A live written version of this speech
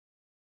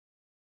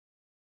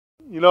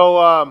You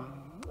know,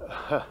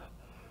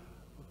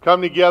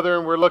 come together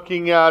and we're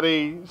looking at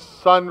a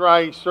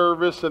sunrise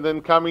service and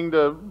then coming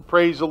to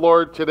praise the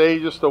Lord today.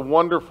 Just a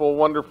wonderful,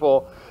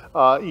 wonderful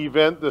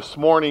event this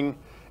morning,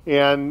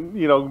 and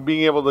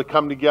being able to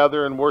come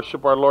together and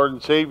worship our Lord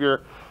and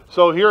Savior.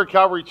 So here at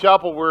Calvary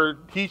Chapel, we're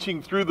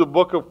teaching through the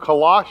book of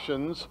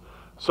Colossians.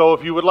 So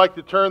if you would like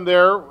to turn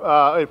there,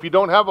 if you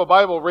don't have a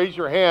Bible, raise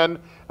your hand,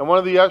 and one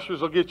of the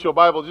ushers will get you a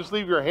Bible. Just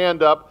leave your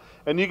hand up,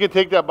 and you can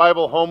take that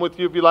Bible home with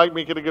you if you like.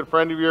 Make it a good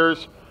friend of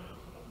yours.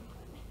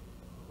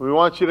 We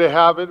want you to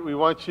have it. We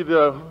want you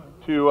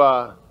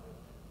to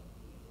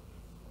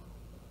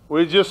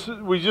we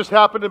just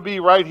happen to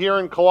be right here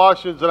in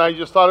Colossians, and I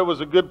just thought it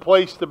was a good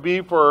place to be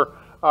for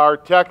our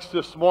text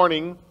this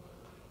morning.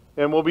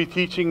 And we'll be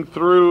teaching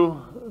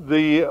through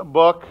the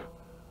book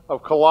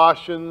of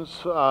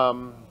Colossians.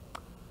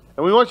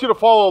 And we want you to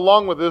follow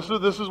along with this.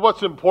 This is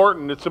what's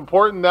important. It's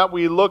important that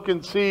we look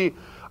and see.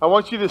 I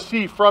want you to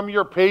see from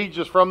your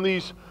pages, from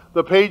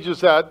the pages,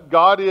 that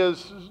God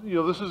is,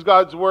 this is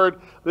God's Word.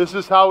 This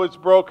is how it's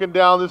broken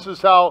down. This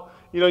is how,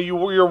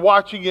 you're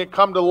watching it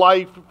come to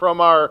life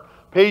from our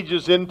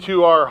pages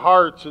into our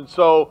hearts. And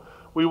so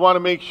we want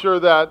to make sure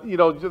that,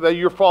 that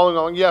you're following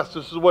along. Yes,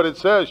 this is what it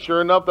says. Sure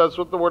enough, that's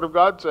what the Word of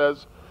God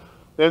says.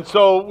 And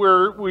so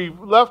we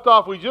left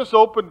off, we just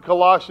opened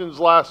Colossians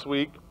last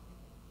week.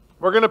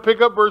 We're going to pick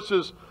up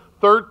verses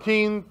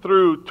 13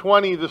 through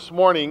 20 this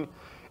morning.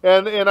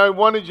 And I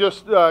want to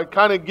just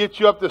kind of get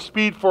you up to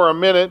speed for a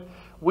minute.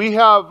 We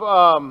have,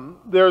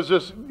 there's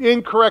this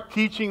incorrect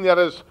teaching that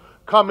has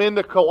come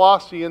into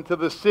Colossae, into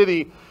the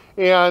city.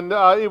 And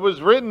it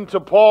was written to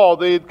Paul.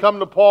 They had come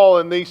to Paul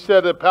and they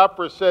said,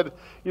 Epaphras said,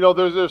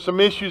 there's some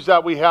issues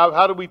that we have.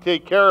 How do we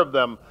take care of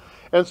them?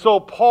 And so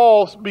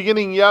Paul,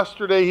 beginning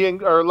yesterday,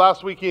 or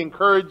last week, he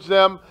encouraged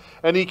them,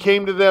 and he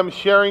came to them,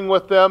 sharing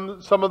with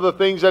them some of the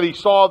things that he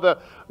saw,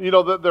 that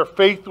their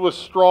faith was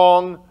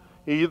strong,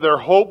 their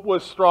hope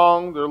was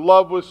strong, their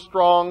love was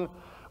strong.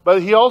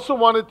 But he also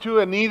wanted to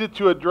and needed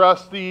to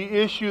address the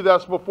issue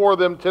that's before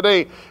them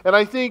today. And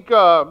I think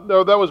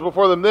that was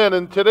before them then.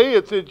 And today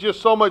it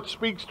just so much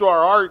speaks to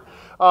our heart,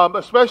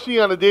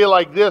 especially on a day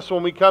like this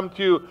when we come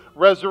to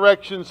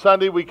Resurrection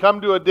Sunday. We come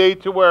to a day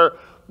to where,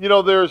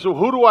 there's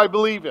who do I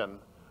believe in?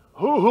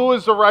 Who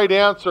is the right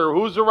answer?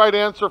 Who's the right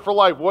answer for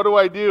life? What do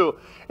I do?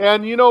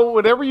 And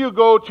whenever you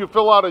go to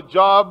fill out a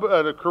job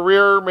and a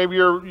career, maybe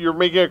you're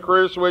making a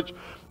career switch,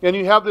 and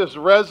you have this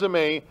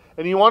resume,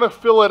 and you want to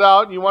fill it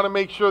out, and you want to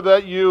make sure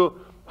that you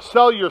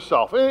sell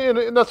yourself.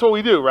 And that's what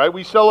we do, right?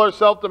 We sell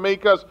ourselves to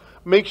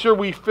make sure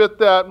we fit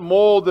that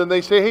mold, and they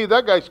say, hey,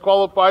 that guy's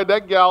qualified,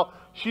 that gal,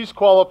 she's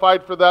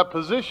qualified for that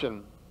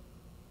position.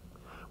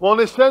 Well, in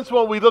a sense,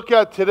 what we look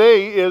at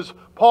today is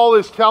Paul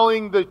is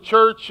telling the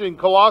church in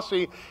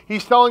Colossae,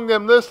 he's telling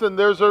them, listen,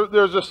 there's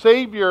a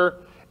Savior,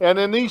 and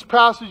in these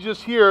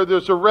passages here,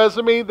 there's a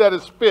resume that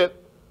is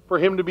fit for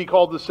him to be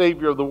called the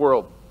Savior of the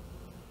world.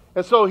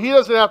 And so he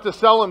doesn't have to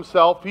sell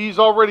himself. He's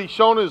already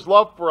shown his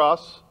love for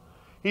us.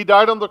 He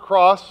died on the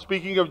cross,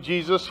 speaking of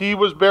Jesus. He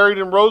was buried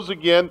and rose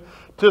again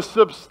to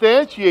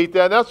substantiate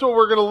that. And that's what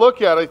we're going to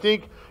look at. I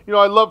think,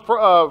 I love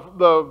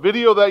the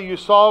video that you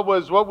saw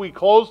was what we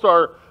closed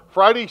our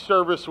Friday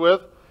service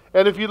with.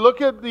 And if you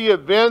look at the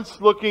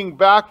events looking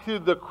back to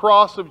the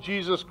cross of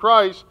Jesus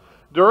Christ,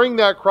 during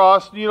that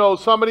cross,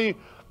 somebody,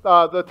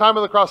 the time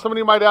of the cross,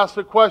 somebody might ask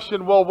the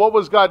question, well, what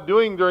was God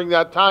doing during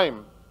that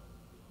time?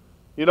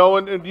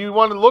 And you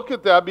want to look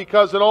at that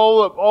because in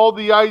all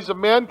the eyes of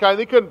mankind,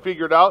 they couldn't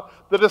figure it out.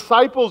 The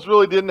disciples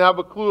really didn't have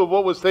a clue of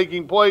what was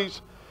taking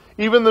place.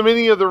 Even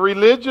many of the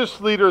religious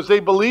leaders, they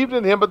believed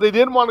in him, but they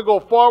didn't want to go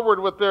forward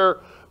with their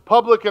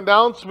public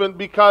announcement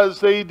because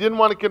they didn't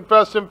want to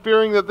confess him,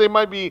 fearing that they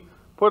might be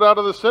put out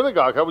of the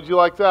synagogue. How would you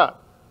like that?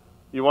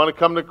 You want to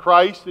come to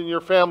Christ and your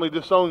family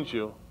disowns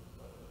you.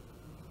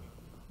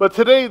 But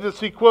today,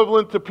 that's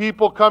equivalent to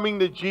people coming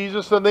to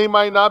Jesus, and they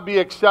might not be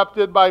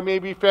accepted by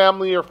maybe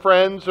family or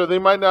friends, or they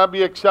might not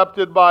be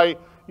accepted by,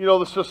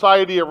 the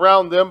society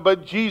around them,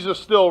 but Jesus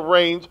still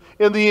reigns.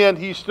 In the end,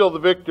 he's still the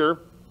victor.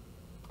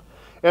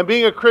 And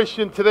being a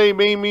Christian today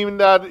may mean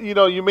that,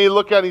 you may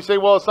look at it and say,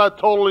 well, it's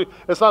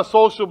not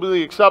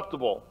socially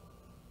acceptable.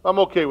 I'm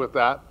okay with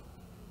that.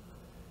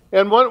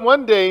 And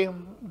one day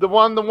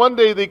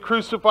they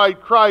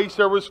crucified Christ,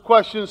 there was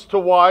questions to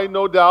why,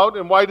 no doubt.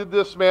 And why did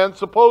this man,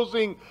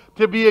 supposing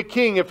to be a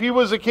king, if he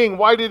was a king,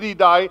 why did he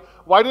die?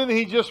 Why didn't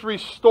he just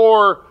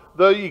restore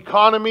the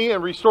economy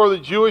and restore the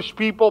Jewish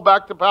people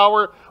back to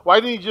power? Why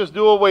didn't he just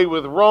do away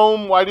with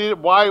Rome? Why?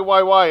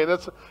 And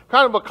that's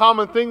kind of a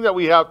common thing that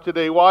we have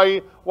today.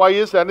 Why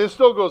is that? And it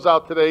still goes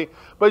out today.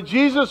 But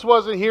Jesus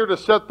wasn't here to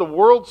set the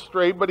world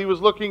straight, but he was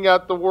looking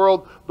at the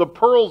world, the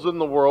pearls in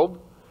the world.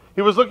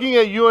 He was looking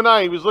at you and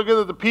I. He was looking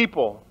at the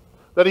people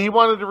that he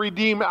wanted to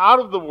redeem out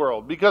of the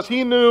world, because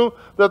he knew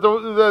that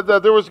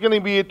there was going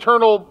to be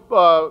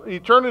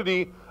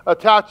eternity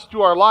attached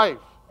to our life.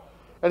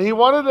 And he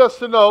wanted us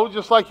to know,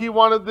 just like he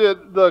wanted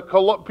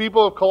the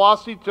people of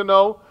Colossae to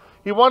know,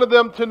 he wanted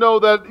them to know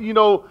that,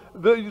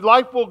 the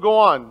life will go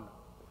on.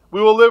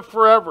 We will live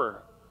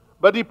forever.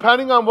 But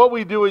depending on what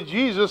we do with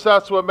Jesus,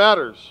 that's what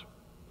matters.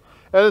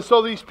 And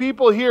so these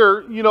people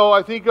here,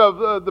 I think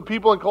of the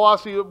people in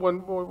Colossae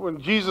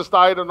when Jesus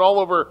died and all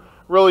over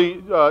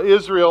really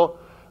Israel,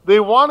 they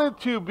wanted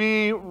to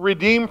be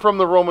redeemed from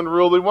the Roman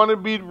rule. They wanted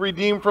to be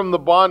redeemed from the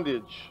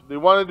bondage. They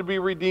wanted to be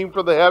redeemed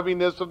from the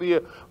heaviness of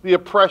the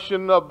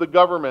oppression of the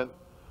government.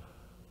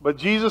 But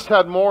Jesus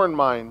had more in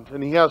mind,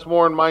 and he has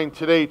more in mind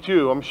today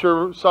too. I'm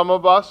sure some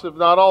of us, if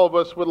not all of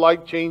us, would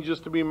like changes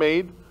to be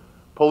made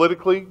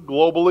politically,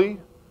 globally.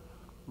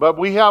 But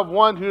we have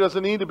one who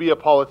doesn't need to be a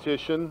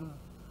politician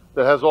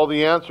that has all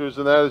the answers,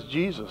 and that is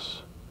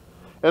Jesus.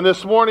 And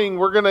this morning,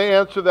 we're going to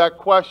answer that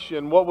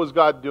question, what was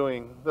God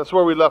doing? That's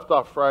where we left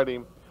off Friday.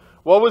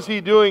 What was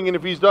he doing? And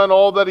if he's done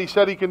all that he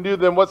said he can do,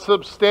 then what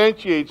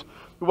substantiates,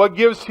 what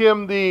gives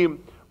him the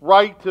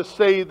right to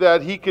say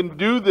that he can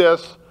do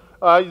this,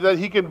 that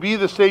he can be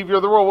the Savior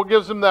of the world? What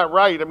gives him that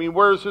right? I mean,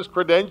 where's his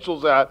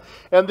credentials at?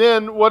 And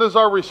then what is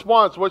our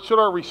response? What should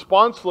our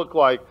response look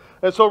like?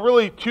 And so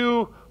really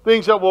two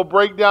things that we'll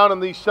break down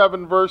in these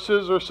 7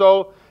 verses or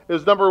so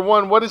is, number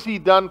one, what has he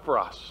done for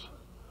us?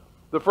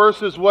 The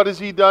first is, what has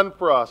he done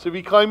for us? If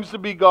he claims to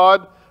be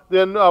God,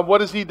 then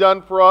what has he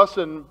done for us?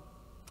 And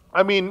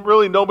I mean,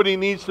 really, nobody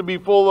needs to be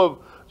full of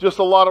just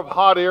a lot of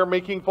hot air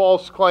making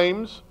false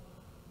claims.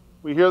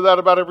 We hear that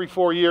about every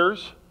 4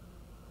 years.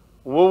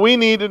 Well, we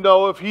need to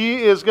know if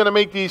he is going to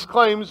make these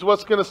claims,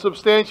 what's going to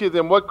substantiate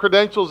them? What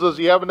credentials does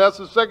he have? And that's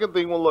the second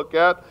thing we'll look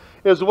at,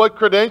 is what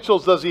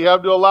credentials does he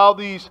have to allow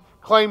these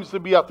claims to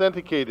be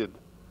authenticated?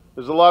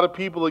 There's a lot of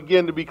people,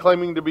 again, to be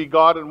claiming to be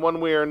God in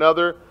one way or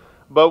another.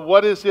 But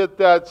what is it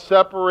that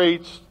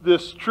separates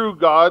this true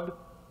God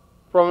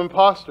from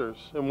imposters?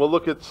 And we'll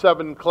look at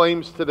 7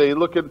 claims today.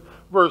 Look at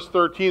verse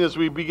 13 as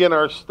we begin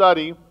our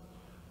study.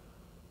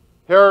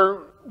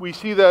 Here we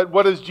see that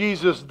what has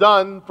Jesus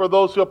done for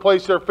those who have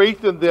placed their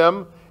faith in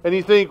them. And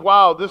you think,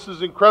 wow, this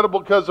is incredible,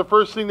 because the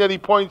first thing that he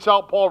points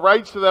out, Paul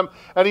writes to them,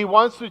 and he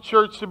wants the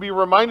church to be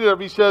reminded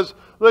of, he says,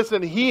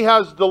 listen, he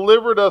has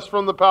delivered us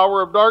from the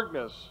power of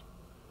darkness.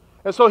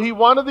 And so he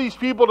wanted these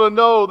people to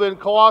know that in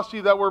Colossae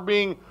that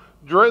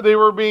they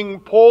were being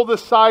pulled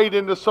aside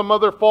into some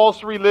other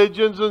false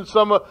religions and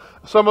some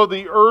of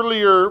the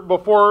earlier,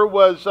 before it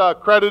was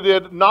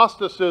credited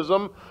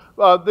Gnosticism.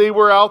 They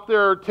were out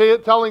there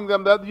telling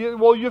them that,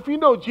 well, if you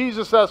know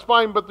Jesus, that's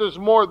fine, but there's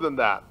more than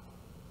that.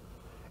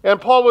 And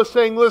Paul was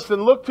saying,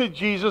 listen, look to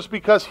Jesus,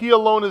 because he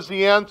alone is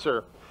the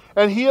answer.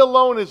 And he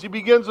alone, as he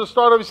begins to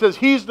start off, he says,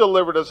 he's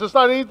delivered us. It's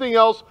not anything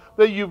else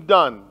that you've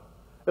done.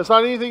 It's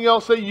not anything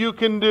else that you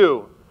can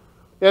do.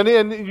 And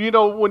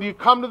when you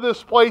come to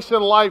this place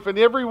in life, and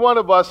every one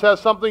of us has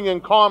something in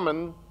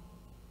common,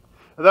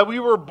 that we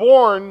were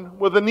born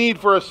with a need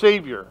for a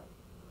Savior.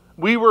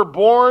 We were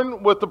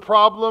born with the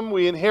problem.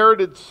 We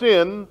inherited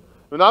sin.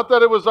 Not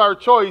that it was our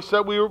choice,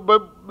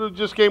 but it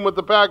just came with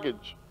the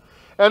package.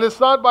 And it's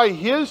not by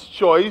his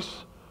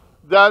choice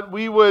that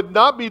we would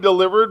not be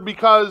delivered,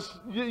 because,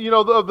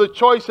 of the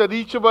choice that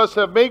each of us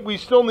have made, we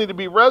still need to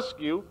be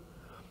rescued.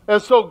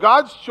 And so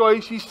God's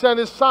choice, he sent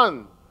his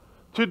Son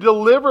to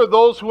deliver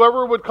those,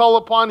 whoever would call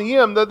upon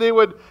him, that they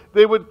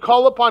would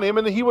call upon him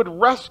and he would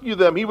rescue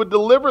them. He would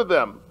deliver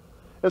them.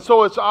 And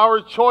so it's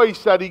our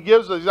choice that he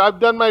gives us. I've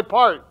done my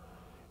part.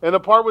 And the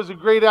part was a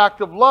great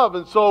act of love.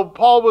 And so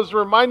Paul was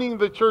reminding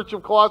the church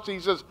of Colossae, he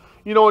says,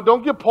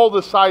 don't get pulled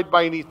aside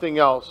by anything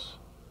else.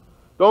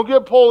 Don't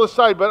get pulled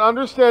aside, but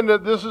understand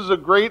that this is a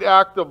great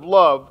act of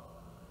love,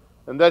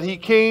 and that he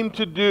came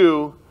to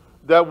do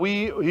what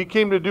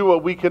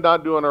we could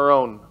not do on our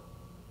own.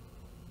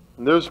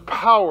 And there's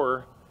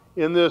power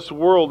in this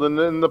world, and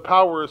then the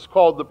power is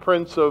called the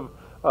prince,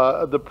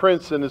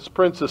 and it's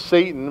prince of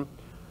Satan.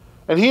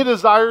 And he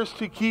desires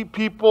to keep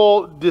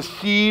people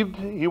deceived.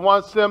 He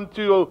wants them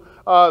to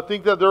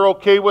think that they're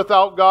okay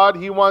without God.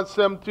 He wants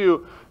them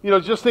to,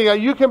 just think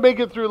that you can make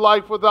it through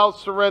life without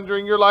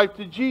surrendering your life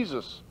to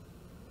Jesus.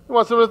 He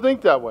wants them to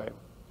think that way.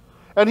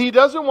 And he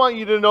doesn't want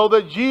you to know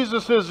that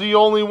Jesus is the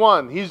only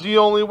one. He's the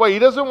only way. He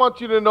doesn't want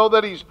you to know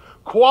that he's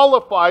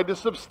qualified to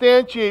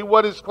substantiate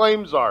what his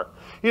claims are.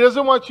 He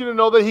doesn't want you to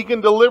know that he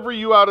can deliver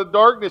you out of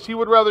darkness. He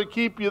would rather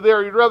keep you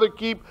there. He'd rather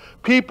keep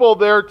people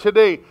there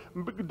today.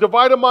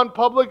 Divide them on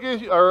public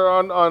or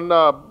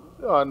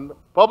on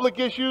public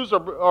issues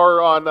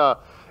or on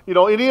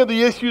any of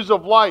the issues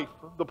of life,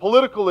 the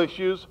political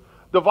issues.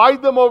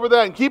 Divide them over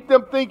that and keep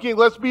them thinking,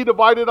 let's be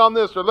divided on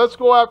this, or let's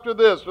go after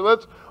this, or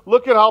let's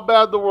look at how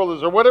bad the world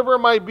is, or whatever it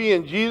might be.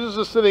 And Jesus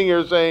is sitting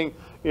here saying,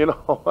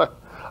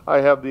 I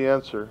have the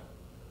answer.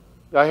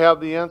 I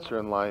have the answer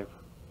in life.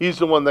 He's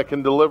the one that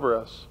can deliver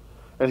us.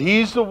 And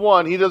he's the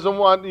one, he doesn't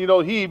want,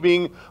 he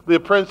being the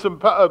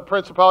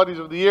principalities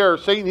of the air,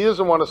 Satan, he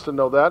doesn't want us to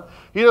know that.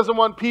 He doesn't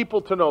want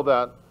people to know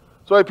that.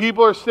 So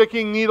people are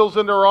sticking needles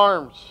in their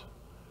arms.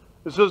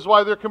 This is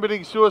why they're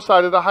committing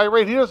suicide at a high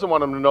rate. He doesn't want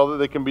them to know that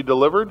they can be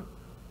delivered.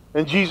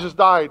 And Jesus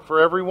died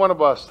for every one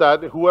of us,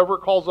 that whoever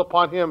calls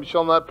upon him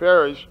shall not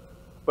perish,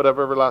 but have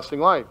everlasting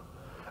life.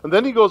 And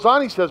then he goes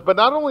on, he says, but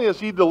not only has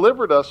he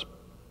delivered us,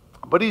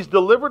 but he's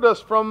delivered us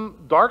from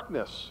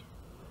darkness.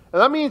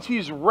 And that means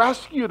he's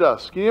rescued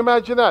us. Can you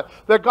imagine that?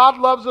 That God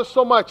loves us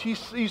so much. He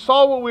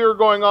saw what we were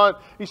going on.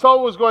 He saw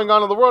what was going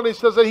on in the world. And he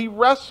says that he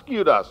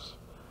rescued us.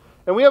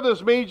 And we have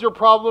this major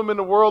problem in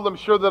the world. I'm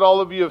sure that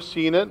all of you have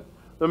seen it.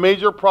 The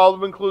major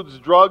problem includes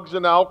drugs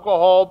and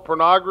alcohol,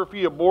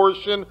 pornography,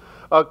 abortion,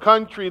 a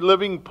country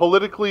living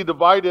politically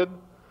divided.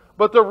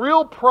 But the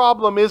real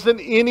problem isn't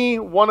any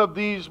one of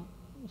these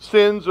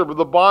sins or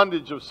the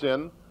bondage of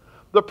sin.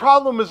 The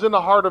problem is in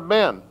the heart of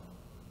man.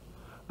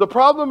 The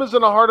problem is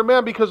in the heart of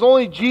man because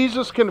only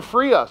Jesus can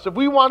free us. If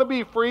we want to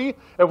be free,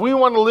 if we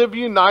want to live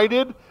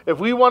united, if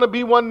we want to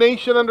be one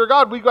nation under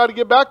God, we've got to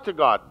get back to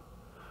God.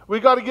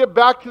 We've got to get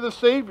back to the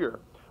Savior.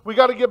 We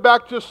got to get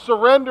back to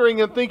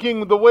surrendering and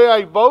thinking the way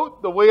I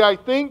vote, the way I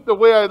think, the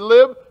way I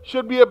live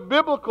should be a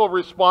biblical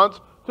response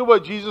to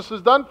what Jesus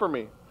has done for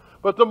me.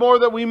 But the more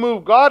that we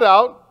move God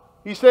out,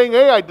 he's saying,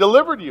 hey, I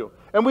delivered you.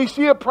 And we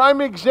see a prime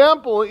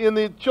example in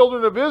the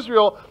children of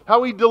Israel,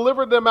 how he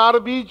delivered them out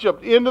of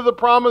Egypt into the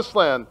promised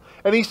land.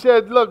 And he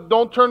said, look,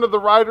 don't turn to the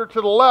right or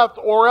to the left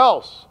or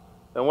else.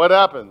 And what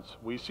happens?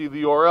 We see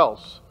the or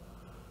else.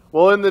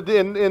 Well,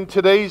 in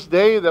today's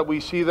day that we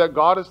see that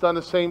God has done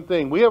the same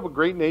thing. We have a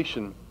great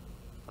nation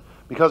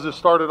because it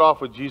started off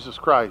with Jesus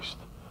Christ.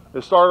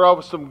 It started off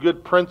with some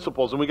good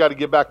principles, and we got to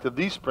get back to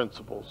these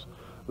principles,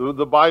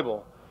 the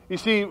Bible. You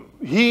see,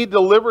 he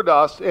delivered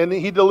us, and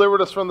he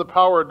delivered us from the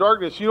power of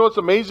darkness. You know what's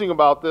amazing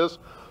about this?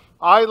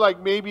 I,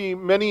 like maybe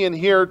many in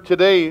here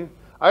today,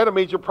 I had a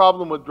major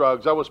problem with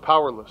drugs. I was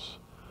powerless.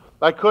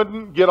 I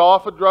couldn't get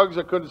off of drugs.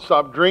 I couldn't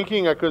stop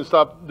drinking. I couldn't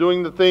stop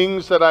doing the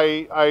things that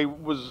I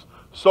was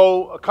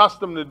so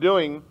accustomed to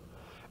doing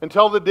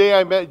until the day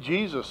I met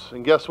Jesus.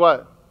 And guess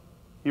what?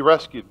 He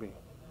rescued me.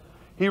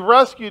 He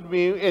rescued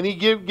me, and he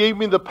gave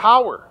me the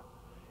power.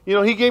 You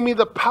know, he gave me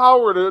the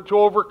power to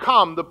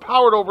overcome, the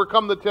power to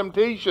overcome the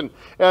temptation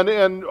and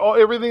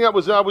everything that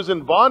I was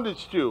in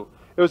bondage to.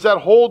 It was that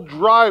whole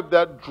drive,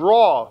 that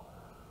draw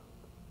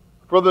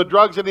for the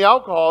drugs and the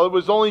alcohol. It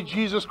was only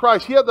Jesus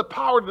Christ. He had the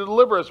power to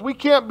deliver us. We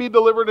can't be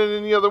delivered in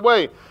any other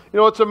way. You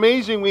know, it's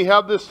amazing. We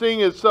have this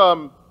thing. It's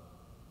you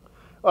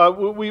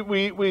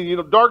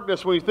know,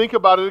 darkness. When we think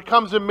about it, it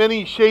comes in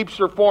many shapes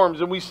or forms,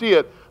 and we see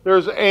it.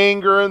 There's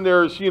anger, and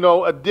there's, you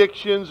know,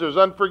 addictions. There's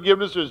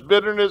unforgiveness. There's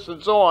bitterness,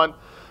 and so on.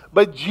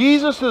 But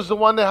Jesus is the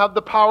one that has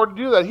the power to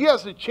do that. He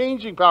has the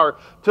changing power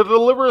to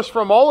deliver us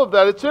from all of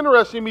that. It's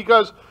interesting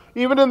because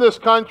even in this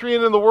country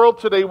and in the world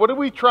today, what do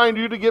we try and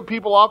do to get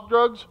people off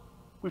drugs?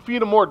 We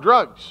feed them more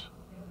drugs.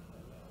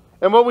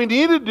 And what we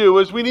need to do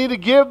is we need to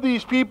give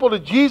these people to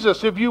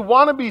Jesus. If you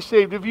want to be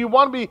saved, if you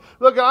want to be...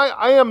 Look,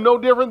 I am no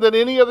different than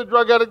any other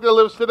drug addict that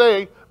lives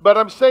today, but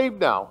I'm saved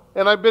now.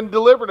 And I've been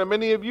delivered, and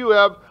many of you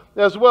have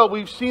as well.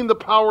 We've seen the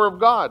power of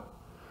God.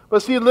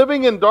 But see,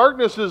 living in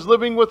darkness is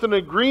living with an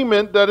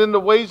agreement that in the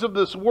ways of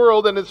this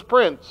world and its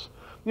prince.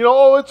 You know,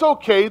 oh, it's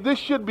okay, this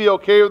should be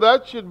okay, or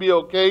that should be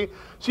okay.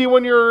 See,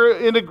 when you're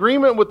in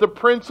agreement with the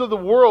prince of the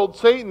world,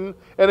 Satan,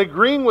 and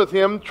agreeing with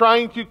him,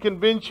 trying to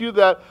convince you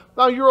that,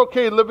 now you're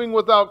okay living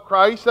without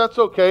Christ, that's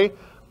okay,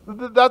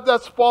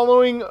 that's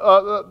following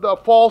the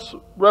false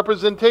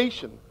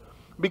representation.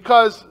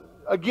 Because,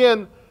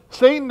 again,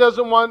 Satan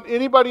doesn't want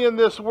anybody in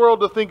this world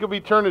to think of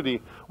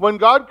eternity. When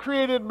God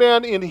created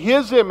man in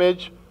his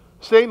image,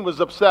 Satan was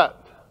upset.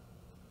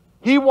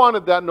 He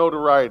wanted that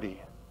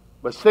notoriety.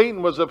 But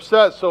Satan was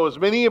upset, so as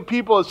many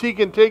people as he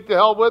can take to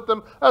hell with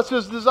him, that's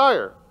his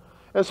desire.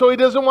 And so he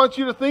doesn't want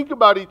you to think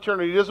about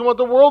eternity. He doesn't want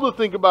the world to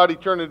think about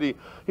eternity.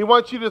 He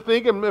wants you to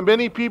think, and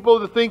many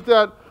people to think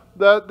that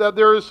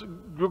there is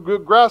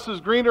grass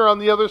is greener on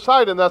the other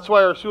side, and that's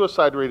why our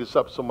suicide rate is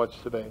up so much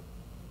today.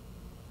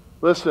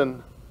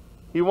 Listen,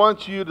 he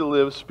wants you to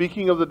live,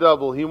 speaking of the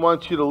devil, he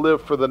wants you to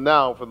live for the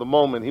now, for the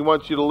moment. He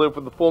wants you to live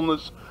for the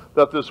fullness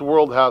that this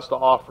world has to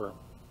offer.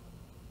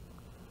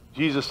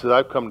 Jesus said,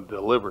 I've come to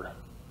deliver.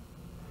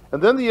 And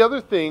then the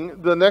other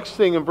thing, the next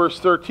thing in verse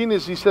 13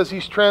 is he says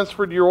he's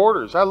transferred your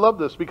orders. I love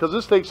this because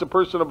this takes a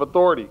person of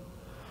authority.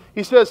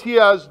 He says he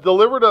has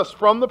delivered us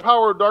from the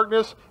power of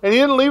darkness, and he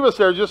didn't leave us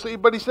there,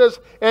 but he says,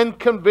 and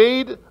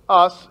conveyed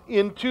us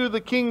into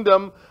the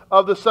kingdom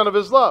of the Son of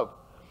his love.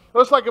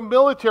 It's like a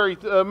military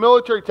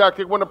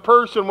tactic when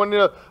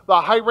the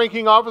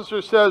high-ranking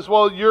officer says,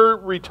 well, you're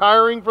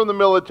retiring from the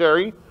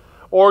military,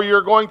 or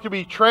you're going to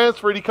be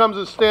transferred. He comes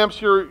and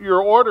stamps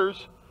your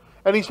orders,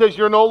 and he says,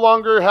 you no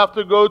longer have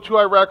to go to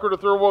Iraq or to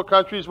third world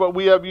countries, but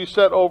we have you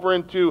set over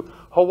into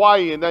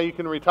Hawaii, and now you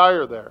can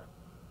retire there.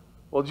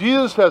 Well,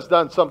 Jesus has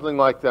done something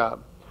like that.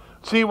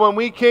 See, when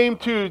we came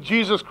to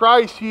Jesus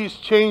Christ, he's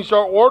changed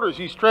our orders.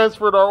 He's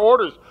transferred our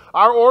orders.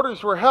 Our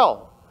orders were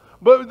hell.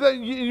 But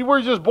you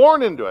were just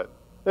born into it.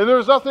 And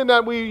there's nothing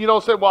that we,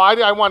 said, well,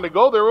 I wanted to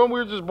go there. When we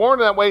were just born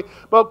that way.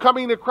 But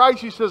coming to Christ,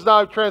 he says, now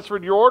I've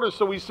transferred your orders.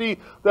 So we see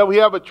that we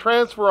have a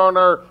transfer on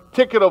our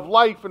ticket of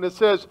life. And it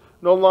says,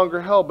 no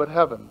longer hell, but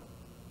heaven.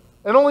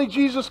 And only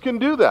Jesus can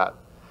do that.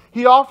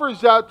 He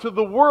offers that to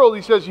the world.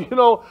 He says,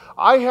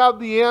 I have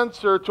the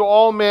answer to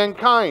all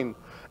mankind.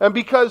 And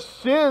because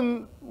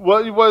sin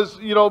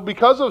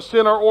because of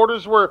sin, our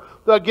orders were,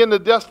 again, the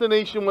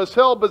destination was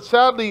hell. But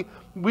sadly,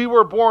 we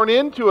were born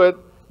into it,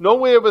 no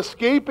way of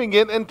escaping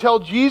it until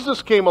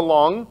Jesus came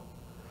along.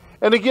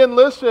 And again,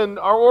 listen,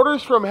 our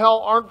orders from hell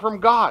aren't from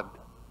God.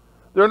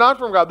 They're not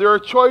from God. They're a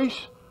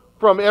choice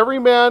from every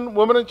man,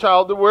 woman, and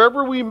child, that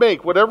wherever we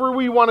make, whatever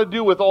we want to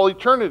do with all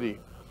eternity.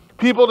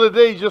 People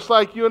today, just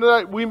like you and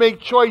I, we make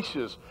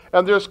choices,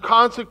 and there's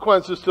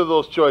consequences to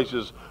those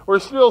choices. We're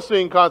still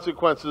seeing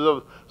consequences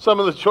of some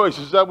of the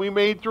choices that we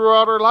made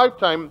throughout our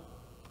lifetime.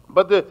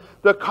 But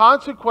the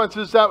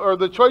consequences or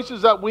the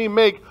choices that we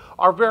make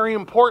are very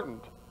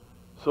important.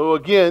 So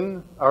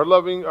again,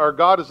 our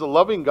God is a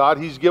loving God.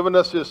 He's given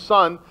us His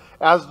Son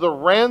as the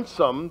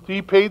ransom.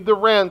 He paid the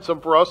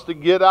ransom for us to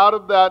get out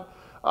of that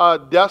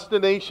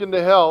destination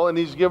to hell, and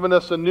He's given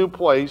us a new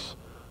place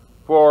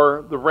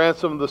for the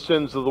ransom of the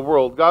sins of the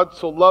world. God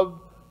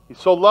He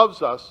so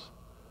loves us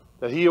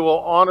that He will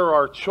honor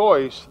our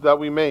choice that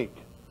we make.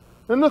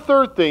 And the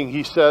third thing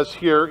He says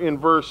here in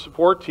verse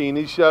 14,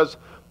 He says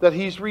that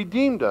He's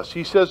redeemed us.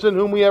 He says, in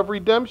whom we have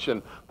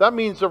redemption. That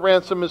means the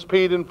ransom is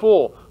paid in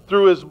full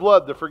through His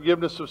blood, the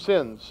forgiveness of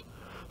sins.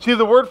 See,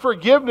 the word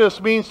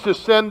forgiveness means to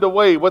send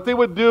away. What they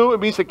would do,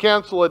 it means to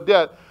cancel a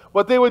debt.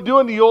 What they would do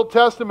in the Old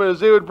Testament is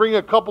they would bring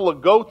a couple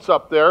of goats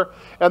up there,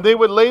 and they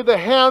would lay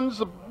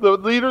the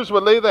leaders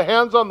would lay the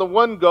hands on the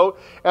one goat,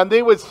 and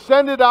they would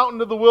send it out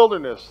into the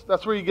wilderness.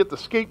 That's where you get the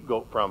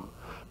scapegoat from.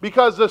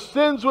 Because the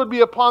sins would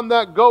be upon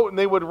that goat, and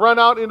they would run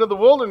out into the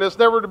wilderness,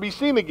 never to be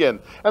seen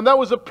again. And that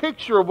was a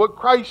picture of what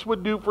Christ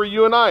would do for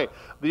you and I.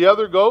 The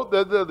other goat,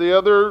 the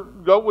other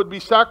goat would be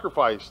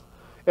sacrificed.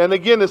 And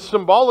again, it's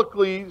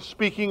symbolically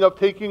speaking of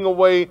taking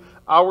away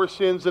our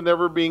sins and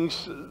never being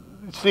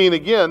seen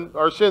again,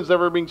 our sins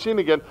never being seen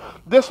again.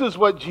 This is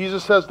what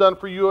Jesus has done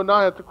for you and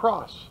I at the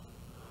cross.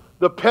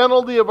 The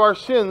penalty of our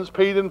sins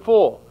paid in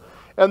full.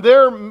 And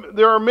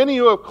there are many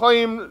who have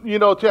claimed,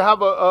 to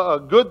have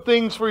a good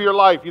things for your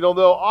life. They'll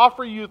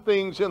offer you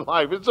things in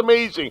life. It's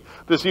amazing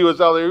to see what's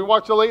out there. You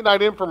watch a late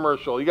night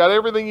infomercial. You got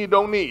everything you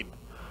don't need.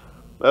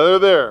 They're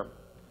there.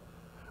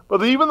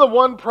 But even the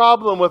one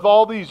problem with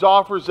all these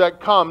offers that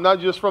come,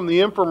 not just from the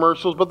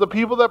infomercials, but the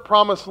people that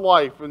promise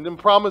life and then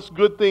promise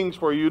good things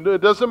for you,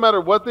 it doesn't matter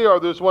what they are,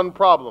 there's one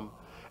problem.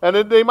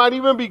 And they might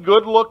even be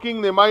good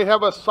looking. They might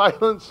have a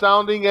silent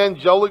sounding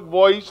angelic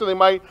voice, and they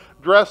might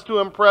dress to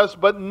impress,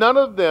 but none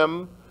of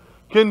them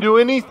can do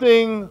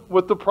anything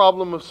with the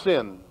problem of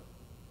sin.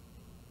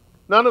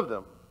 None of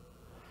them.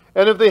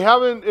 And if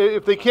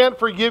they can't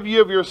forgive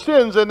you of your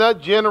sins, then that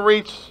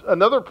generates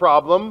another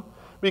problem,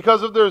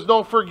 because if there's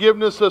no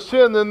forgiveness of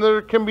sin, then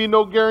there can be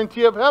no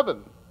guarantee of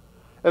heaven.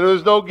 And if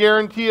there's no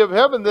guarantee of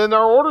heaven, then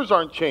our orders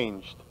aren't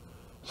changed.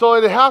 So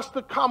it has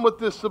to come with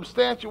this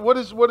substantial. What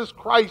has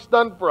Christ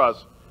done for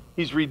us?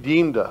 He's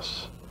redeemed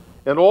us.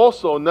 And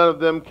also, none of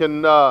them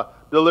can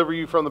deliver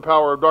you from the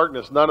power of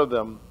darkness. None of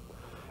them.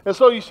 And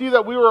so you see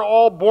that we were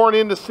all born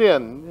into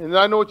sin. And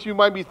I know what you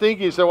might be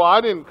thinking. You say, well,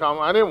 I didn't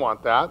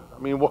want that. I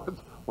mean,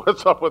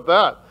 what's up with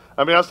that?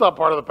 I mean, that's not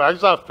part of the package.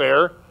 It's not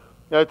fair.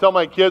 And I tell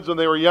my kids when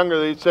they were younger,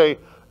 they'd say,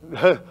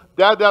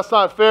 Dad, that's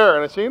not fair.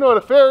 And I say, you know what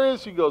a fair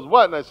is? He goes,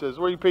 what? And I says,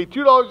 where you pay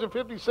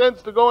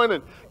 $2.50 to go in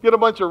and get a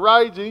bunch of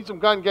rides and eat some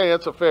cotton candy.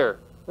 That's a fair.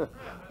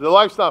 The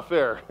life's not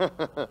fair.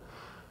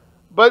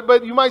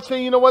 But you might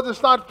say, you know what,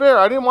 it's not fair.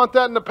 I didn't want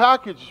that in the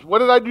package. What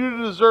did I do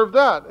to deserve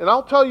that? And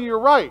I'll tell you, you're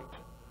right.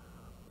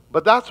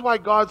 But that's why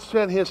God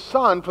sent His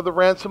Son for the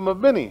ransom of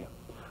many.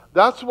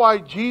 That's why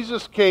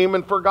Jesus came,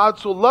 and for God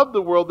so loved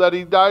the world that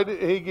He died,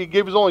 He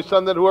gave His only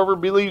Son, that whoever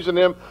believes in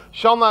Him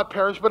shall not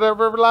perish but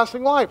have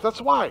everlasting life.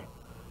 That's why.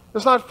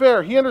 It's not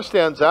fair. He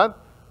understands that.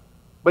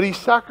 But He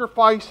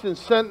sacrificed and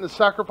sent the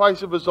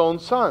sacrifice of His own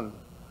Son.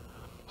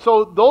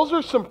 So those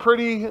are some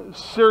pretty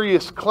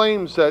serious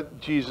claims that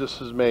Jesus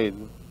has made.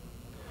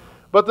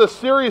 But the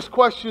serious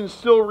question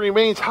still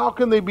remains, how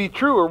can they be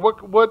true? Or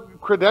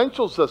what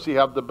credentials does He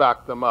have to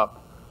back them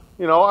up?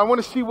 I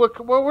want to see what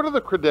are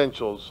the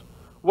credentials?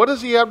 What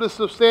does He have to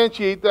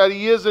substantiate that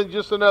He isn't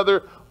just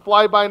another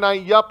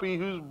fly-by-night yuppie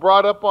who's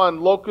brought up on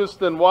locusts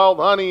and wild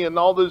honey and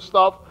all this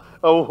stuff?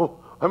 Oh,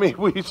 I mean,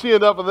 we see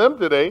enough of them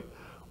today.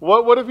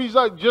 What if He's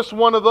not just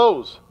one of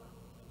those?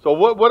 So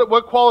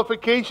what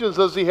qualifications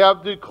does He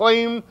have to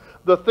claim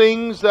the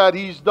things that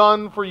He's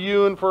done for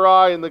you and for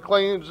I, and the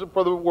claims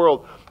for the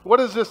world? What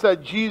is this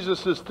that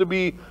Jesus is to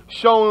be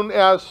shown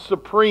as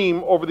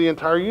supreme over the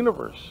entire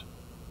universe?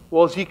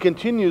 Well, as he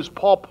continues,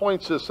 Paul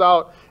points this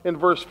out in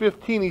verse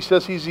 15. He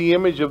says He's the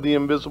image of the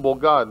invisible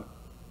God.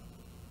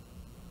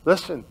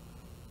 Listen,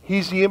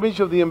 He's the image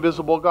of the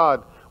invisible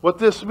God. What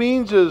this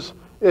means is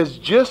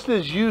just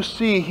as you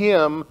see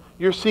Him,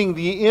 you're seeing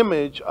the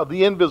image of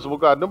the invisible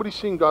God. Nobody's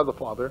seeing God the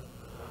Father.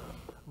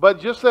 But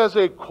just as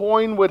a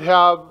coin would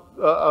have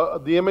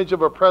the image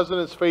of a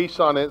president's face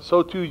on it,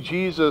 so too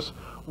Jesus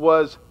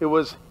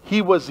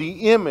He was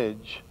the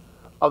image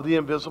of the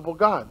invisible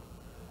God.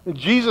 And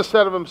Jesus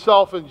said of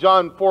Himself in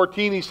John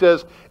 14, He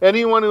says,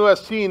 anyone who has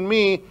seen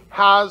me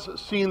has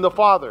seen the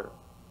Father.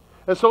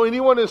 And so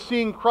anyone who has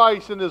seen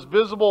Christ in His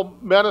visible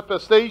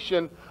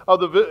manifestation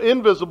of the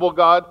invisible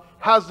God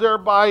has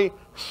thereby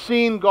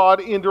seen God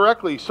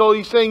indirectly. So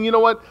He's saying, you know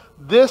what?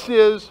 this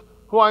is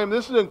who I am.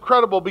 This is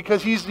incredible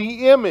because he's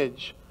the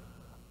image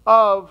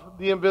of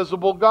the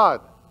invisible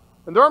God.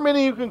 And there are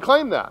many who can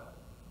claim that.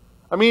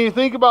 I mean, you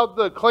think about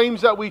the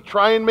claims that we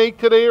try and make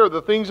today or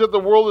the things that the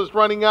world is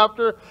running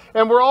after,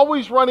 and we're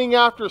always running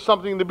after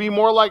something to be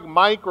more like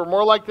Mike or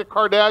more like the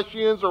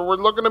Kardashians, or we're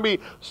looking to be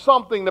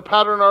something to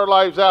pattern our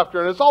lives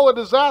after, and it's all a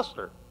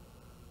disaster.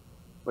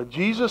 But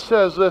Jesus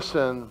says,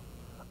 listen,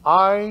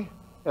 I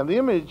am the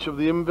image of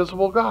the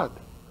invisible God.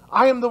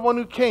 I am the one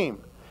who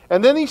came.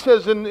 And then he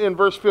says in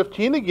verse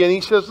 15 again, he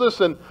says,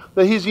 listen,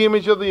 that he's the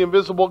image of the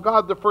invisible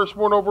God, the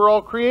firstborn over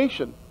all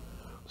creation.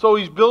 So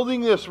he's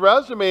building this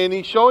resume and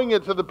he's showing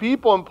it to the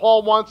people, and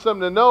Paul wants them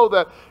to know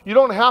that you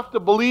don't have to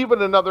believe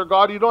in another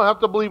God. You don't have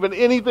to believe in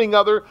anything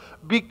other,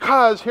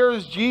 because here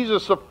is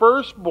Jesus, the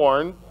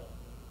firstborn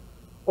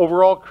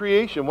over all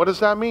creation. What does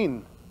that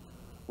mean?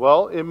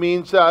 Well, it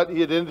means that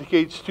it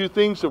indicates two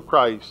things of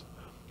Christ.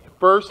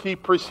 First, he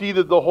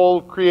preceded the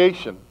whole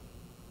creation,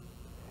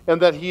 and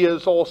that he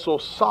is also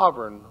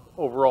sovereign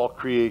over all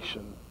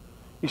creation.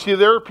 You see,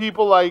 there are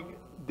people like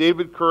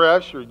David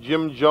Koresh or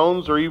Jim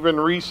Jones or even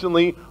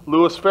recently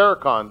Louis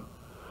Farrakhan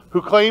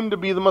who claim to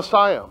be the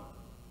Messiah.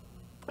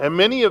 And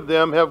many of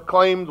them have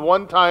claimed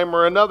one time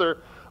or another,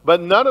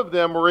 but none of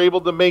them were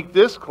able to make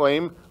this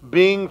claim,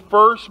 being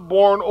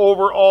firstborn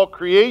over all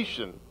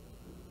creation.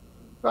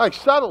 That like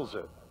settles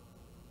it.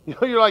 You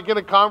know, you're like in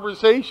a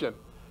conversation.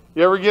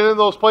 You ever get in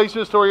those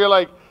places where you're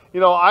like, you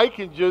know, I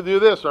can do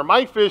this, or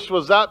my fish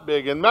was that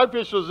big, and my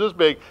fish was this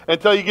big,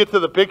 until you get to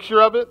the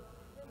picture of it.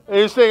 And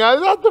you're saying,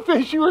 is that the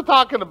fish you were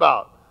talking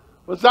about?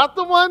 Was that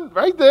the one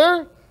right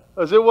there?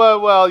 I said,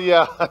 well,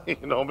 yeah,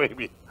 you know,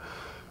 maybe.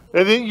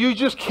 And then you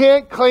just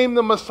can't claim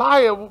the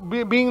Messiah,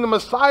 being the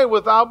Messiah,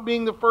 without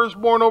being the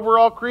firstborn over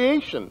all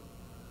creation.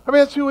 I mean,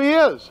 that's who he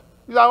is.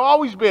 I've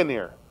always been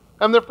here.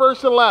 I'm the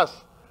first and last.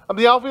 I'm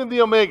the Alpha and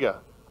the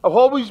Omega. I'll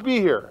always be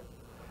here.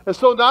 And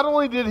so not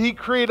only did he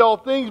create all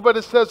things, but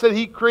it says that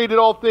he created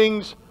all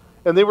things,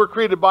 and they were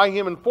created by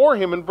him and for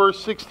him in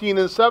verse 16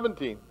 and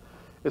 17.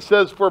 It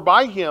says, for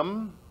by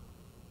him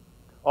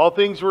all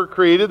things were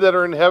created that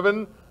are in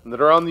heaven and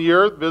that are on the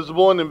earth,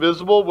 visible and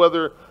invisible,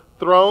 whether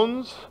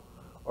thrones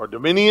or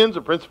dominions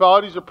or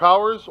principalities or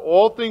powers.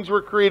 All things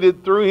were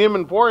created through him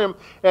and for him,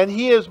 and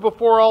he is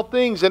before all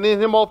things, and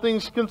in him all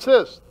things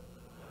consist.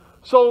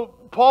 So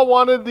Paul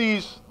wanted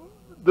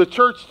the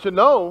church to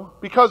know,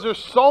 because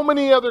there's so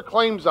many other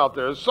claims out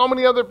there. There's so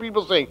many other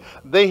people saying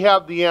they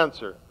have the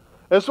answer.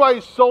 That's why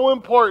it's so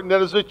important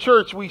that as a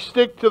church we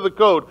stick to the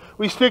code.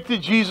 We stick to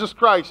Jesus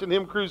Christ and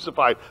him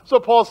crucified.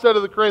 So Paul said to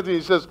the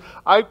Corinthians, he says,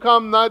 I've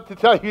come not to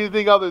tell you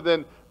anything other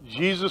than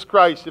Jesus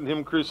Christ and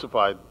him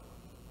crucified.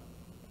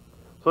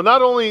 So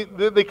not only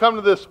did they come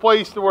to this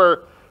place to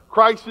where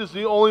Christ is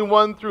the only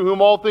one through whom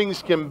all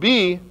things can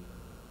be,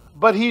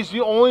 but he's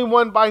the only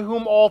one by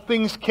whom all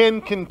things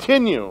can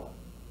continue.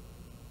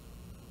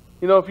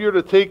 You know, if you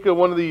were to take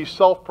one of these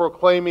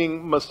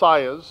self-proclaiming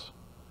messiahs,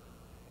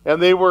 and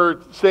they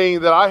were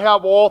saying that I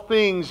have all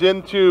things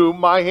into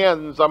my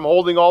hands, I'm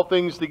holding all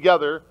things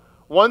together.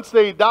 Once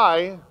they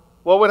die,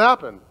 what would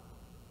happen?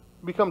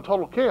 Become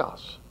total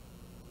chaos.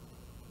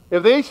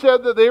 If they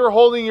said that they were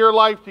holding your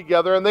life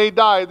together and they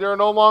died, they're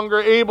no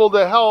longer able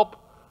to help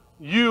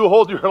you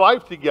hold your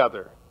life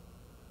together.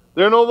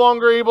 They're no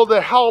longer able to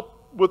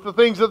help with the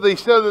things that they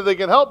said that they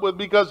can help with,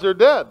 because they're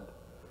dead.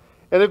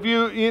 And if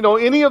you know,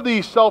 any of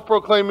these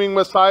self-proclaiming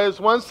messiahs,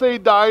 once they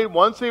died,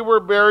 once they were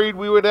buried,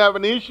 we would have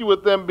an issue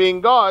with them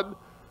being God.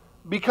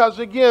 Because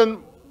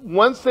again,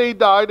 once they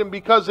died and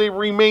because they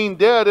remained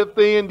dead, if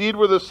they indeed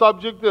were the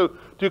subject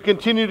to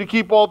continue to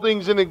keep all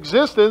things in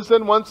existence,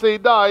 then once they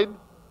died,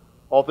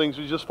 all things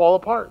would just fall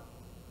apart.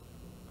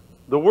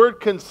 The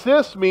word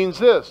consist means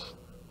this,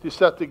 to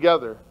set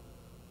together.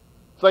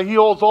 It's like he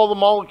holds all the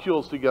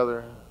molecules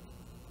together.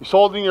 He's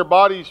holding your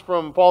bodies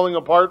from falling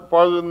apart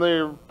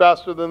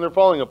faster than they're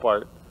falling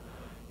apart.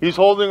 He's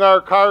holding our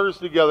cars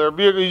together.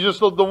 He's just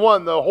the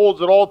one that holds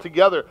it all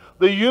together.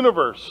 The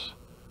universe,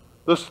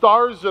 the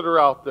stars that are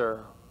out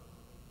there,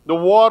 the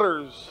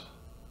waters,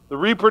 the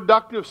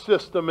reproductive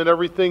system and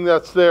everything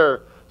that's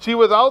there. See,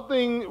 without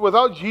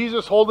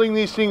Jesus holding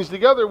these things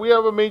together, we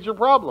have a major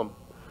problem,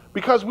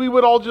 because we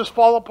would all just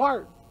fall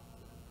apart.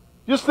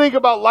 Just think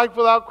about life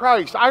without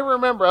Christ. I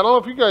don't know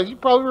if you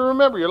probably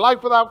remember your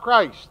life without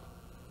Christ.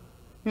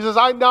 He says,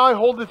 now I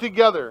hold it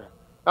together.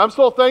 I'm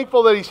so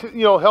thankful that he's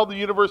held the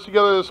universe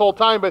together this whole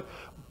time. But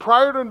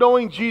prior to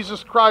knowing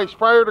Jesus Christ,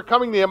 prior to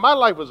coming to him, my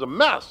life was a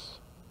mess.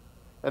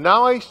 And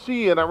now I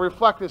see and I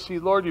reflect and see,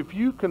 Lord, if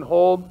you can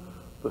hold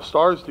the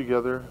stars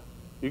together,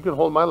 you can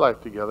hold my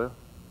life together.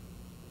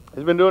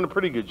 He's been doing a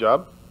pretty good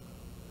job.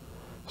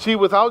 See,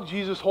 without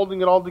Jesus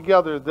holding it all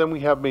together, then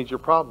we have major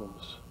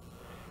problems.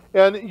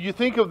 And you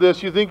think of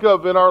this, you think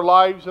of in our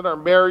lives, in our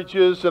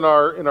marriages, in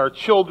our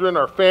children,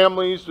 our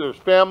families, there's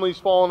families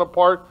falling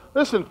apart.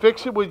 Listen,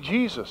 fix it with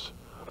Jesus.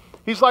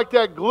 He's like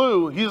that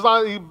glue. He's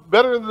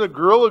better than the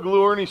Gorilla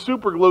Glue or any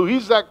super glue.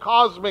 He's that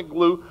cosmic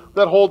glue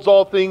that holds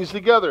all things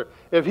together.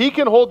 If he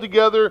can hold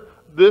together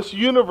this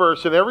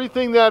universe and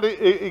everything that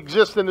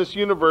exists in this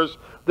universe,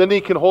 then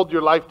he can hold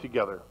your life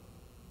together.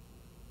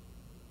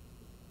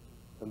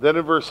 And then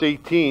in verse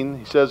 18,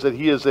 he says that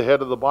he is the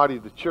head of the body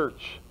of the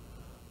church.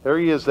 There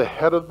he is, the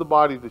head of the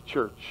body of the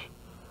church.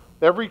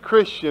 Every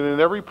Christian and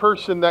every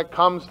person that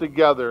comes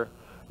together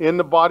in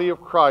the body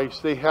of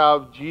Christ, they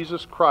have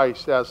Jesus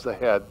Christ as the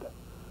head.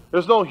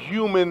 There's no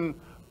human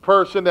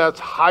person that's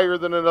higher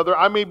than another.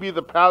 I may be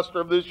the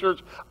pastor of this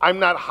church. I'm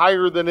not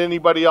higher than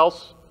anybody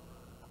else.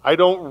 I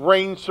don't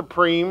reign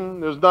supreme.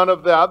 There's none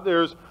of that.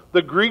 There's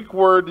the Greek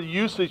word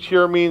usage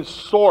here means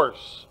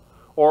source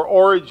or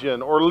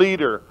origin or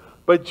leader.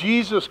 But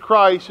Jesus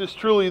Christ is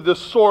truly the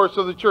source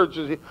of the church.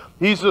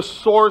 He's the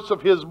source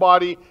of his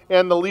body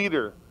and the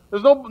leader.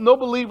 There's no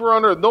believer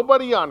on earth,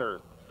 nobody on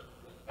earth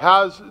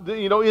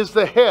is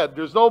the head.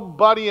 There's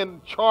nobody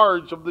in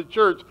charge of the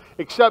church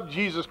except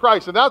Jesus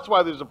Christ. And that's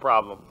why there's a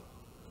problem.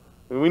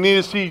 And we need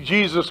to see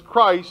Jesus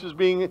Christ as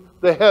being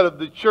the head of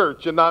the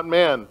church and not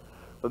man.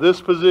 But this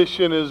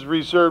position is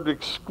reserved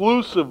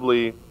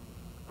exclusively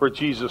for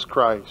Jesus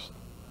Christ.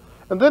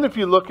 And then if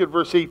you look at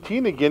verse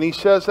 18 again, he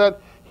says that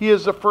he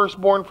is the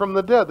firstborn from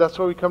the dead. That's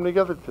why we come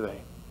together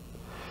today.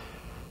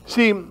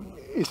 See,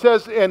 he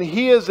says, and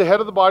he is the head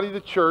of the body of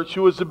the church,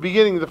 who is the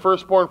beginning, the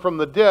firstborn from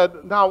the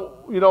dead. Now,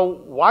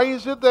 why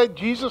is it that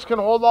Jesus can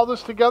hold all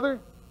this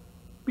together?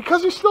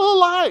 Because he's still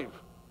alive.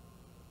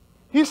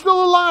 He's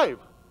still alive.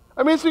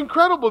 I mean, it's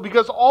incredible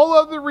because all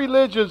other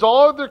religions,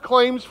 all other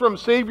claims from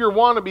Savior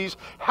wannabes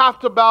have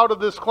to bow to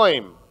this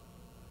claim.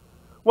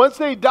 Once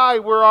they die,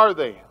 where are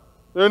they?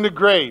 They're in the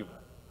grave.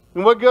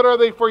 And what good are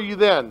they for you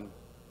then?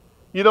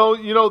 They've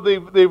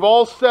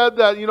all said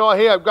that,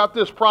 hey, I've got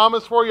this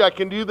promise for you. I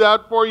can do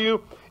that for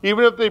you.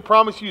 Even if they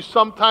promise you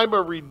some type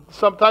of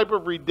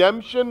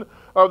redemption,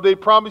 or they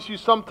promise you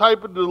some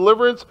type of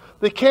deliverance,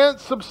 they can't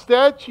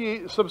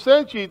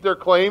substantiate their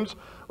claims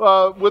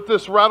with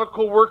this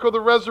radical work of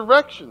the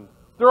resurrection.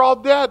 They're all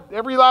dead,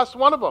 every last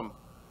one of them.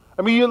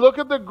 I mean, you look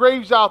at the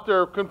graves out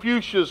there of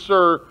Confucius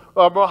or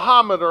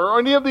Muhammad or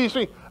any of these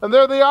things, and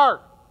there they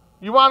are.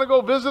 You want to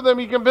go visit them,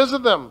 you can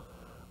visit them.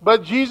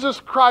 But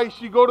Jesus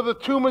Christ, you go to the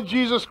tomb of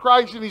Jesus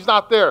Christ and he's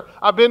not there.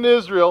 I've been to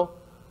Israel.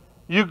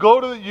 You go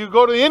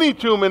to any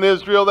tomb in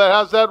Israel that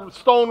has that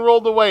stone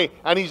rolled away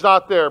and he's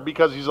not there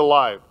because he's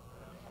alive.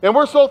 And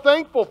we're so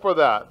thankful for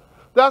that.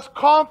 That's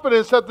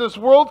confidence that this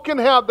world can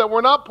have, that we're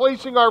not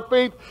placing our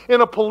faith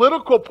in a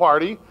political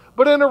party,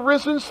 but in a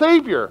risen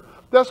Savior.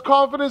 That's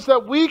confidence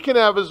that we can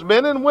have as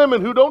men and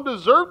women who don't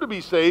deserve to be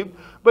saved,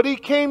 but he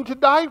came to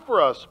die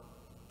for us,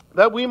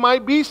 that we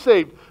might be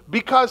saved.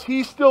 Because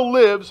he still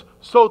lives,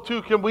 so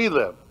too can we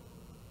live.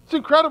 It's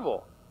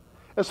incredible.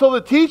 And so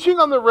the teaching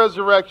on the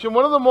resurrection,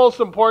 one of the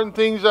most important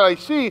things that I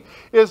see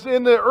is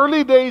in the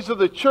early days of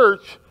the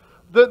church,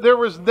 that there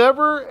was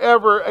never,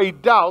 ever a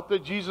doubt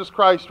that Jesus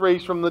Christ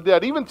raised from the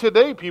dead. Even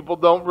today, people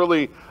don't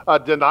really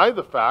deny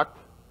the fact.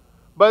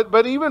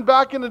 But even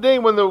back in the day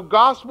when the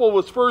gospel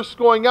was first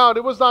going out,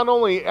 it was not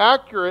only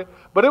accurate,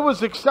 but it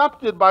was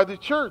accepted by the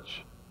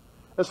church.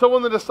 And so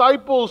when the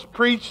disciples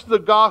preached the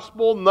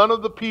gospel, none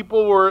of the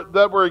people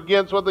that were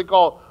against what they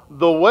call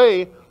the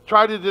way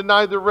tried to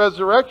deny the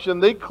resurrection.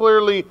 They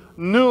clearly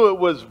knew it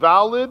was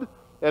valid,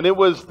 and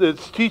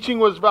its teaching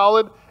was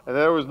valid, and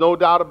there was no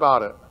doubt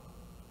about it.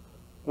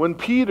 When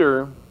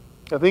Peter,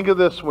 I think of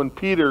this, when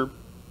Peter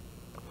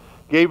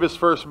gave his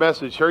first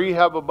message, here you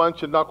have a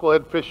bunch of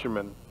knucklehead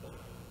fishermen,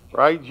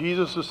 right?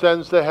 Jesus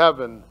ascends to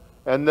heaven,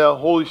 and the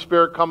Holy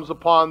Spirit comes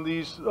upon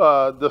these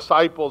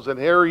disciples, and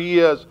here he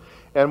is.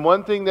 And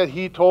one thing that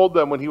he told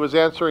them when he was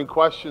answering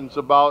questions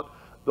about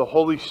the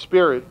Holy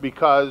Spirit,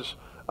 because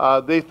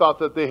they thought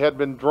that they had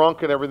been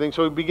drunk and everything,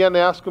 so he began to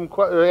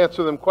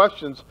answer them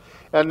questions.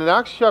 And in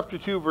Acts chapter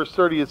 2, verse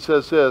 30, it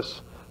says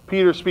this,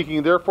 Peter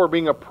speaking, therefore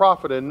being a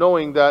prophet and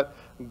knowing that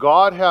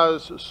God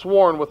has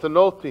sworn with an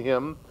oath to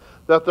him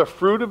that the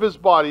fruit of his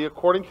body,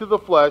 according to the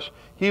flesh,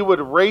 he would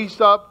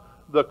raise up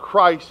the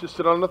Christ to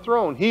sit on the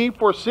throne. He,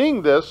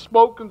 foreseeing this,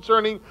 spoke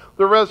concerning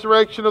the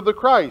resurrection of the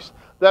Christ,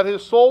 that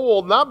his soul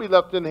will not be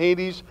left in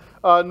Hades,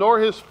 nor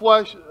his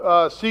flesh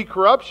see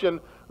corruption.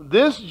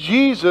 This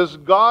Jesus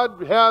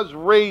God has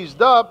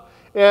raised up,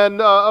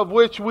 and of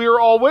which we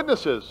are all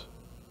witnesses.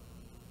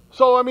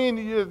 So, I mean,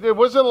 it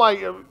wasn't like,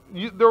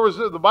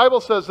 the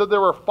Bible says that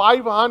there were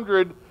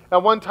 500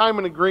 at one time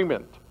in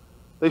agreement.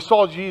 They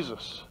saw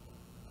Jesus.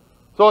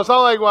 So it's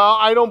not like, well,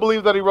 I don't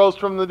believe that he rose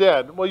from the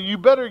dead. Well, you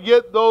better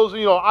get those,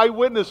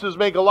 eyewitnesses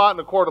make a lot in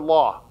a court of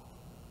law.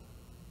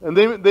 And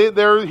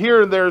they're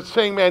here and they're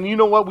saying, man, you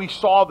know what, we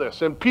saw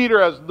this. And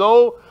Peter has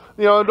no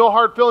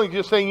hard feelings,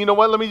 just saying, you know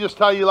what, let me just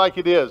tell you like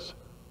it is.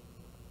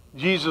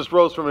 Jesus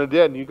rose from the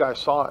dead and you guys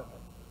saw it.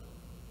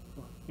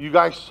 You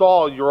guys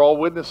saw, you're all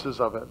witnesses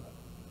of it.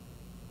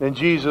 And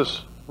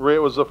Jesus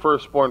was the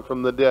firstborn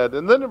from the dead.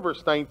 And then in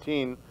verse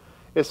 19,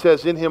 it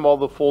says, in him all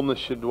the fullness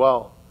should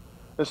dwell.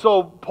 And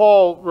so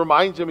Paul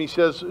reminds him, he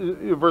says,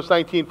 in verse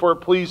 19, for it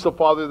pleased the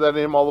Father that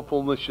in him all the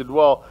fullness should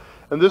dwell.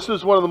 And this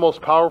is one of the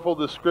most powerful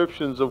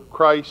descriptions of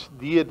Christ's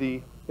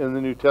deity in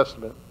the New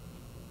Testament.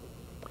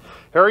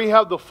 Here you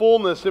have the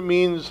fullness. It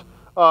means,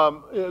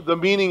 the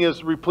meaning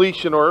is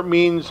repletion, or it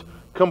means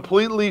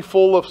completely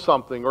full of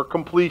something, or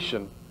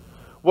completion.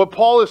 What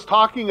Paul is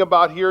talking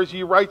about here as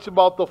he writes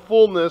about the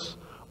fullness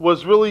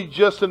was really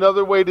just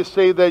another way to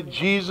say that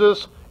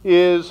Jesus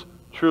is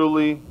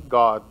truly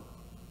God.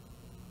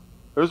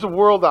 There's a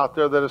world out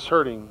there that is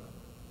hurting.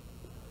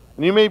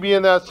 And you may be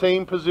in that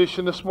same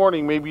position this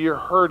morning. Maybe you're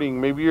hurting.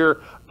 Maybe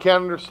you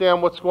can't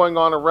understand what's going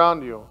on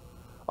around you.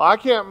 I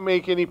can't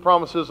make any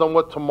promises on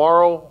what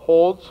tomorrow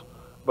holds,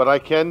 but I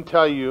can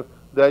tell you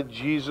that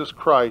Jesus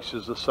Christ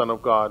is the Son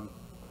of God.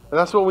 And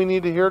that's what we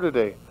need to hear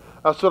today.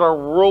 That's what our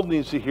world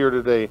needs to hear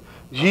today.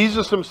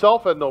 Jesus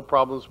himself had no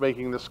problems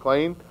making this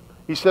claim.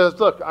 He says,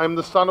 look, I'm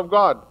the Son of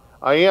God.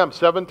 I am.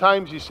 7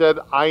 times he said,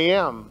 I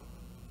am,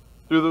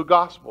 through the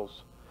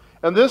Gospels.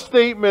 And this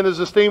statement is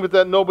a statement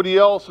that nobody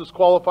else is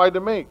qualified to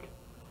make.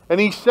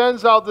 And he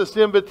sends out this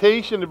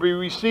invitation to be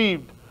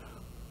received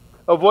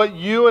of what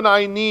you and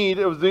I need.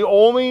 It was the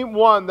only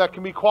one that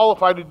can be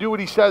qualified to do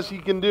what he says he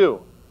can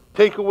do.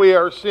 Take away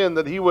our sin,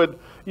 that he would,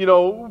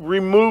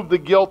 remove the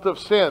guilt of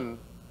sin.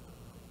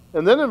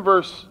 And then in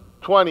verse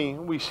 20,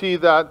 we see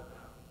that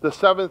the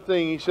 7th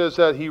thing, he says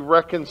that he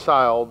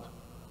reconciled.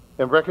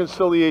 And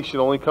reconciliation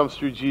only comes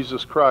through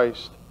Jesus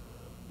Christ.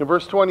 In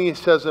verse 20, he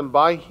says, and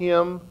by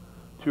him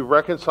to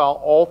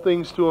reconcile all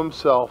things to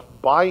himself,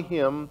 by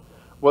him,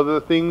 whether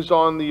things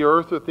on the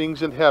earth or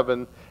things in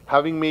heaven,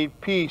 having made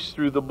peace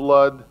through the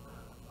blood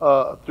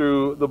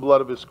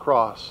of his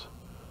cross.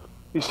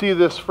 You see,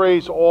 this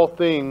phrase, all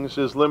things,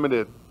 is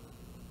limited.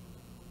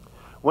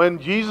 When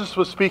Jesus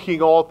was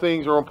speaking all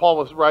things, or when Paul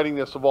was writing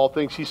this of all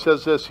things, he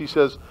says this, he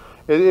says,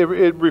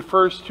 it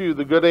refers to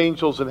the good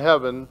angels in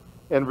heaven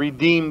and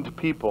redeemed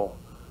people.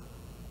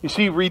 You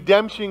see,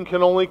 redemption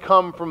can only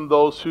come from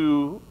those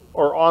who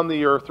are on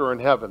the earth or in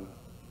heaven.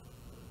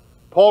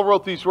 Paul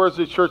wrote these words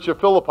to the church of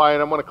Philippi,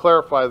 and I'm going to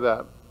clarify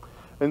that.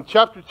 In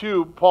chapter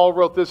 2, Paul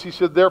wrote this. He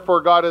said,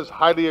 therefore God has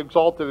highly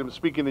exalted him,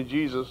 speaking to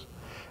Jesus,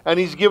 and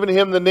he's given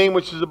him the name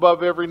which is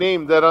above every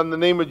name, that on the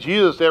name of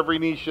Jesus every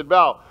knee should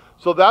bow.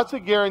 So that's a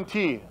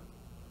guarantee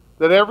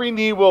that every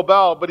knee will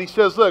bow. But he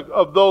says, look,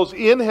 of those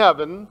in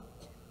heaven,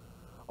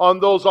 on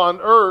those on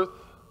earth,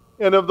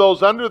 and of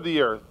those under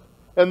the earth,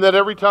 and that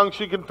every tongue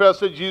should confess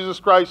that Jesus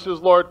Christ is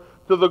Lord,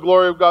 to the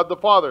glory of God the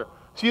Father.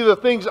 See, the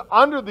things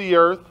under the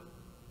earth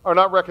are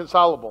not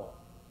reconcilable.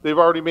 They've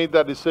already made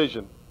that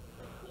decision.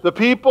 The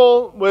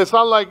people, well, it's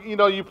not like,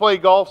 you play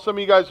golf. Some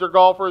of you guys are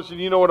golfers and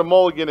you know what a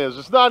mulligan is.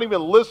 It's not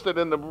even listed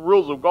in the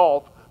rules of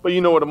golf, but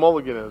you know what a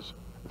mulligan is.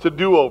 It's a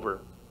do-over,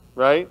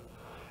 right?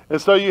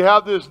 And so you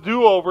have this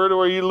do-over to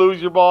where you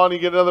lose your ball and you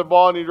get another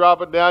ball and you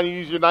drop it down. You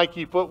use your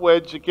Nike foot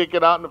wedge to kick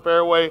it out in the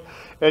fairway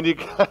and you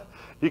kind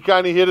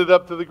of hit it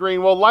up to the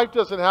green. Well, life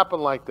doesn't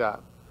happen like that.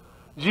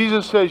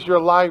 Jesus says you're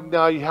alive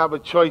now. You have a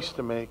choice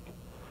to make.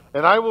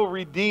 And I will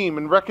redeem,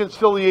 and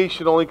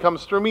reconciliation only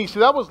comes through me. See,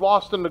 that was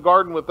lost in the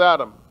garden with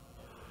Adam.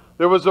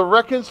 There was a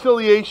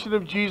reconciliation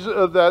of Jesus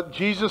that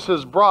Jesus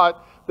has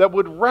brought that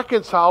would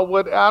reconcile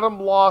what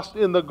Adam lost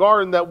in the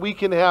garden, that we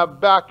can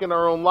have back in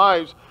our own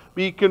lives,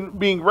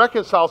 being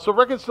reconciled. So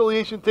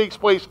reconciliation takes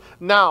place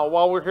now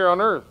while we're here on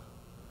earth.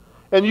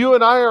 And you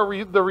and I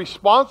are the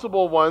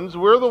responsible ones.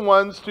 We're the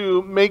ones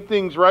to make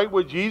things right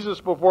with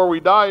Jesus before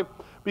we die,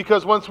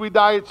 because once we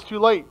die, it's too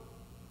late.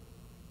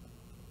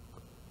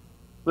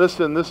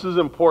 Listen, this is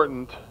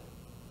important,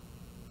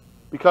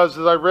 because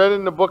as I read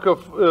in the book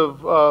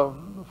of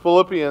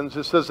Philippians,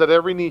 it says that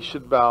every knee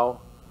should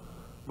bow,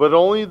 but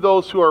only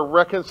those who are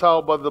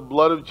reconciled by the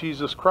blood of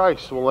Jesus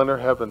Christ will enter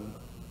heaven.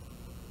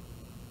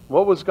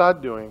 What was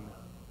God doing?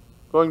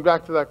 Going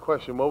back to that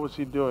question, what was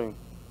he doing?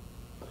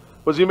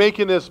 Was he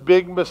making this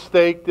big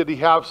mistake? Did he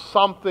have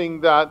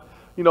something that,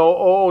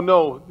 oh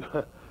no,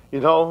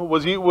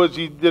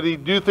 did he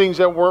do things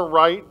that weren't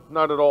right?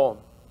 Not at all.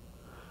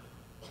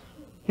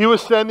 He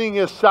was sending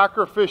his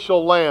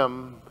sacrificial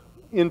lamb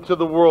into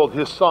the world,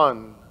 his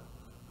son,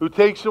 who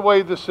takes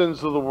away the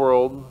sins of the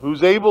world,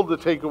 who's able to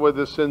take away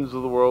the sins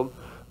of the world,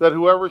 that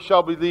whoever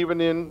shall believe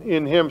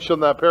in him shall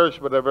not perish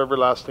but have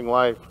everlasting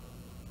life.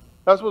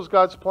 That was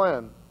God's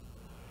plan.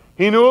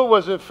 He knew it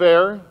wasn't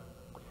fair.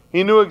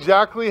 He knew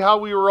exactly how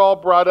we were all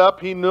brought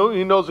up. He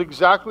knows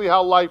exactly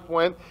how life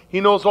went.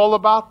 He knows all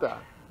about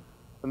that.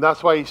 And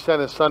that's why he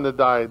sent his son to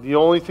die. The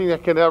only thing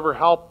that can ever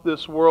help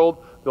this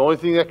world, the only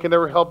thing that can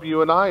ever help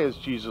you and I, is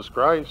Jesus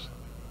Christ.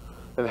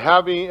 And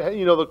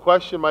the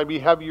question might be,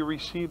 have you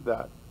received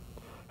that?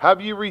 Have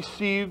you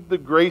received the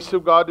grace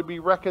of God to be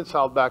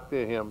reconciled back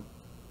to him?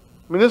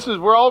 I mean,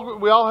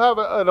 we all have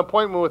an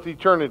appointment with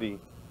eternity.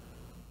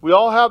 We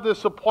all have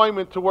this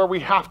appointment to where we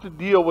have to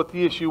deal with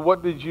the issue,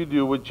 what did you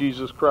do with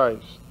Jesus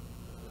Christ?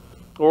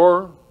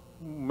 Or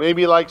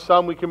maybe like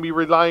some, we can be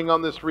relying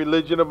on this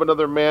religion of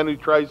another man who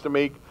tries to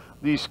make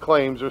these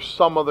claims, or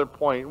some other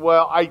point.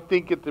 Well, I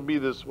think it to be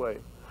this way.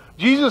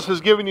 Jesus has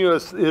given you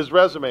his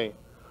resume.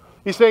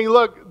 He's saying,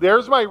 look,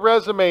 there's my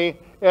resume,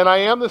 and I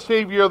am the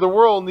Savior of the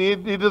world,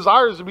 and he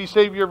desires to be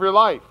Savior of your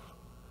life.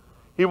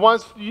 He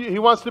wants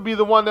to be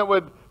the one that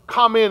would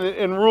come in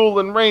and rule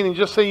and reign and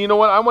just say, you know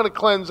what, I want to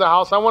cleanse the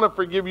house. I want to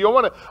forgive you.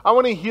 I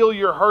want to heal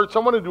your hurts. I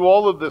want to do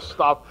all of this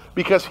stuff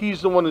because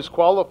he's the one who's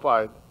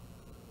qualified.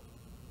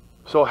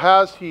 So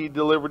has he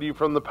delivered you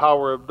from the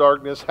power of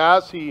darkness?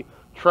 Has he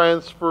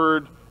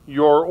transferred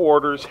your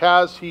orders?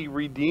 Has he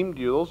redeemed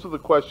you? Those are the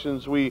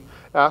questions we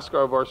ask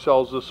of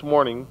ourselves this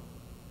morning.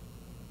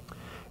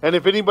 And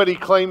if anybody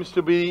claims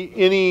to be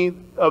any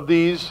of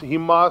these, he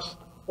must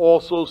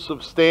also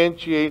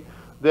substantiate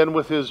then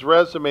with his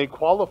resume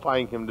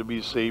qualifying him to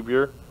be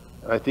Savior.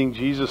 And I think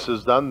Jesus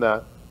has done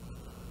that.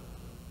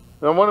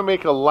 And I want to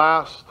make a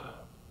last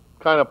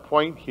kind of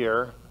point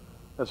here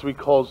as we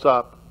close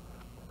up.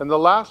 And the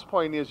last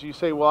point is, you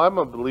say, well, I'm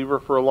a believer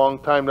for a long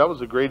time. That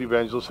was a great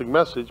evangelistic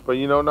message, but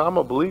you know, now I'm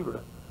a believer.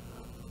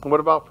 And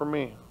what about for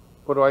me?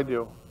 What do I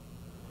do?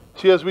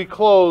 See, as we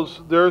close,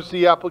 there's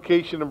the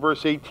application in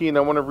verse 18.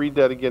 I want to read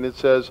that again. It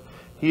says,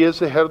 he is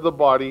the head of the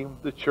body,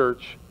 the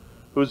church,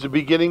 who is the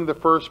beginning, the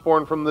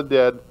firstborn from the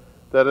dead,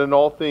 that in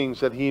all things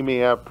that he may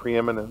have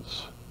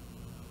preeminence.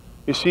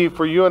 You see,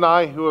 for you and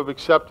I who have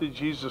accepted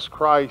Jesus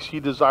Christ, he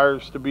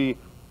desires to be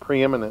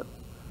preeminent.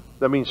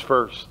 That means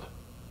first.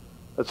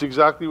 That's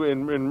exactly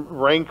in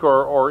rank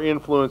or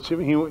influence, he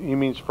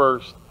means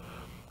first.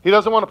 He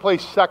doesn't want to play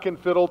second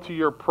fiddle to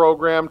your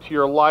program, to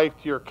your life,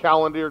 to your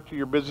calendar, to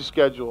your busy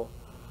schedule.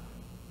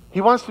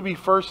 He wants to be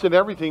first in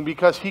everything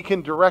because he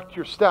can direct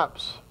your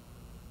steps.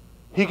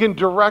 He can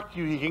direct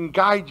you. He can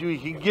guide you.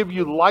 He can give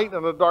you light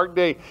on a dark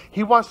day.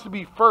 He wants to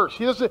be first.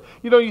 He doesn't,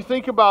 you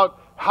think about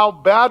how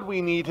bad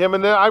we need him.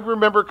 And then I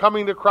remember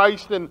coming to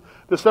Christ in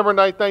December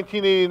 9th,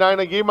 1989.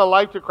 I gave my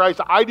life to Christ.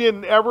 I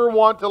didn't ever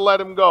want to let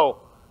him go.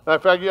 In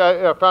fact,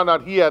 I found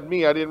out he had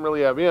me. I didn't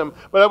really have him,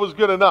 but that was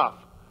good enough.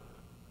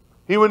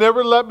 He would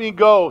never let me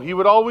go. He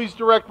would always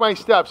direct my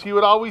steps. He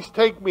would always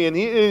take me. And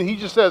he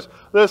just says,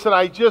 listen,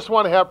 I just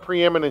want to have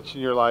preeminence in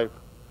your life.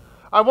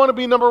 I want to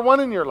be number one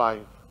in your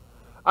life.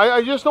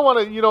 I just don't want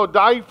to,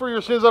 die for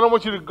your sins. I don't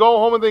want you to go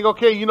home and think,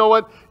 okay, you know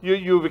what?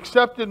 You've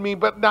accepted me,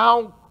 but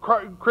now,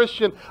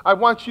 Christian, I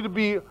want to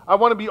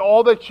be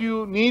all that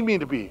you need me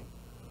to be.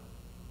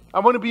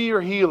 I want to be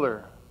your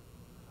healer.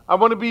 I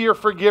want to be your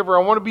forgiver.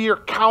 I want to be your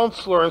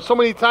counselor. And so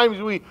many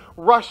times we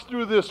rush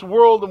through this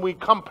world and we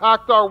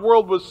compact our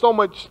world with so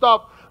much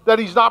stuff that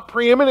he's not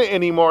preeminent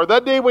anymore.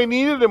 That day we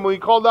needed him, when we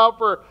called out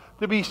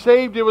to be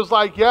saved, it was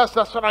like, yes,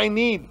 that's what I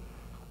need.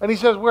 And he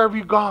says, where have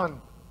you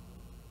gone?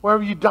 Where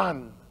have you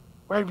done?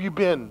 Where have you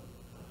been?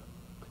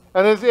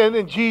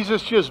 And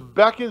Jesus just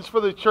beckons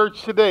for the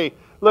church today.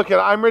 Look,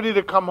 I'm ready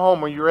to come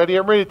home. Are you ready?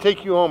 I'm ready to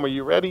take you home. Are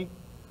you ready?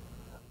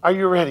 Are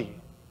you ready?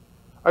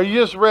 Are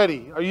you just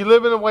ready? Are you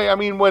living away? I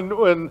mean, when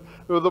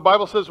the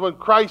Bible says when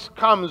Christ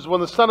comes,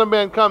 when the Son of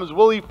Man comes,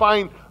 will he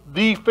find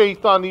the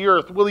faith on the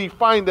earth? Will he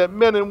find that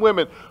men and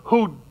women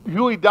who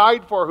he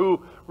died for,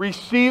 who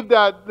received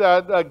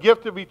that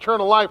gift of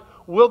eternal life,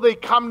 will they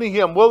come to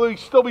him? Will they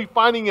still be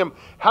finding him,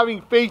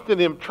 having faith in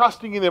him,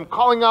 trusting in him,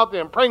 calling out to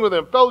him, praying with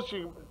him,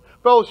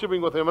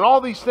 fellowshipping with him, and all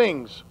these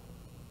things?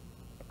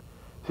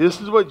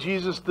 This is what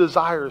Jesus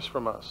desires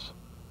from us,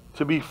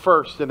 to be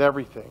first in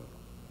everything.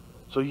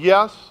 So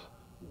yes,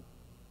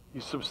 he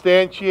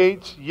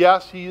substantiates.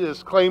 Yes,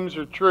 his claims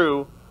are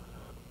true.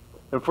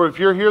 And if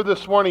you're here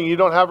this morning, you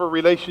don't have a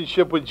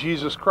relationship with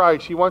Jesus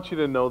Christ, he wants you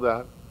to know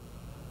that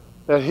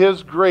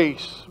his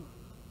grace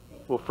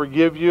will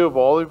forgive you of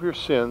all of your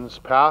sins,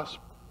 past,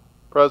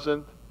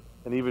 present,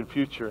 and even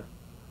future.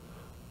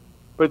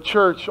 But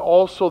church,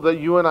 also that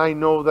you and I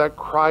know that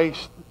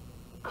Christ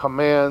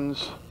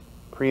commands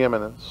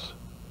preeminence.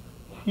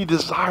 He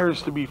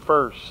desires to be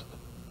first.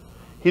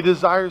 He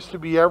desires to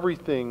be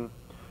everything.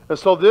 And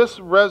so this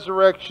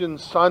Resurrection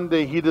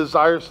Sunday, he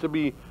desires to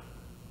be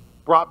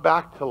brought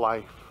back to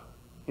life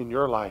in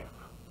your life.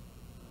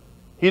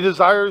 He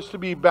desires to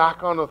be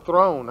back on the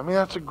throne. I mean,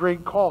 that's a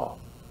great call.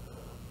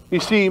 You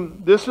see,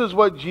 this is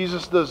what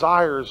Jesus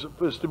desires,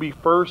 is to be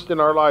first in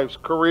our lives.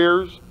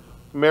 Careers,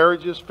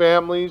 marriages,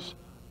 families,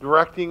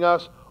 directing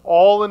us,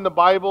 all in the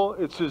Bible.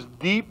 It's this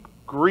deep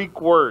Greek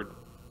word.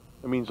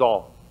 It means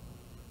all.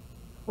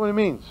 What it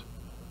means.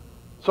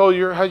 So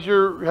has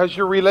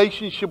your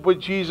relationship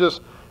with Jesus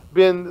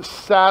been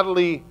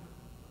sadly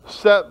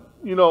set,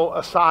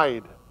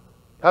 aside?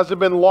 Has it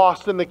been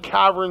lost in the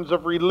caverns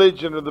of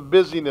religion or the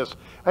busyness?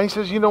 And he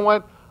says, you know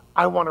what?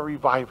 I want to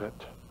revive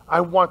it.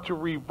 I want to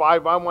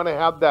revive. I want to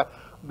have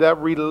that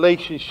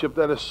relationship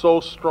that is so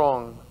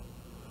strong.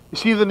 You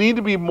see, the need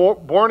to be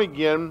born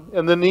again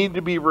and the need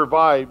to be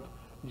revived.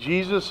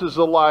 Jesus is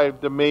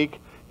alive to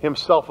make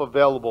himself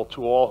available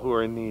to all who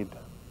are in need.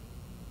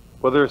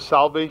 Whether it's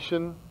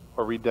salvation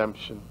or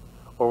redemption,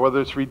 or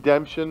whether it's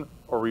redemption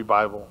or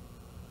revival.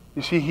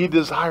 You see, he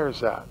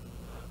desires that.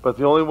 But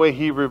the only way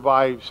he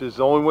revives is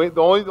the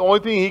only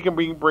thing he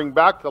can bring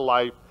back to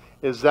life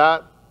is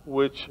that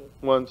which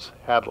once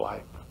had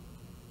life.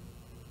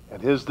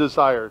 And his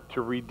desire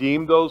to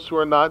redeem those who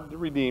are not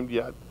redeemed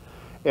yet,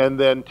 and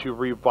then to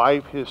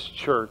revive his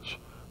church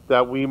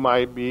that we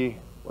might be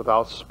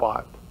without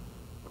spot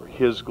for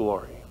his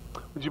glory.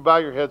 Would you bow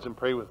your heads and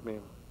pray with me?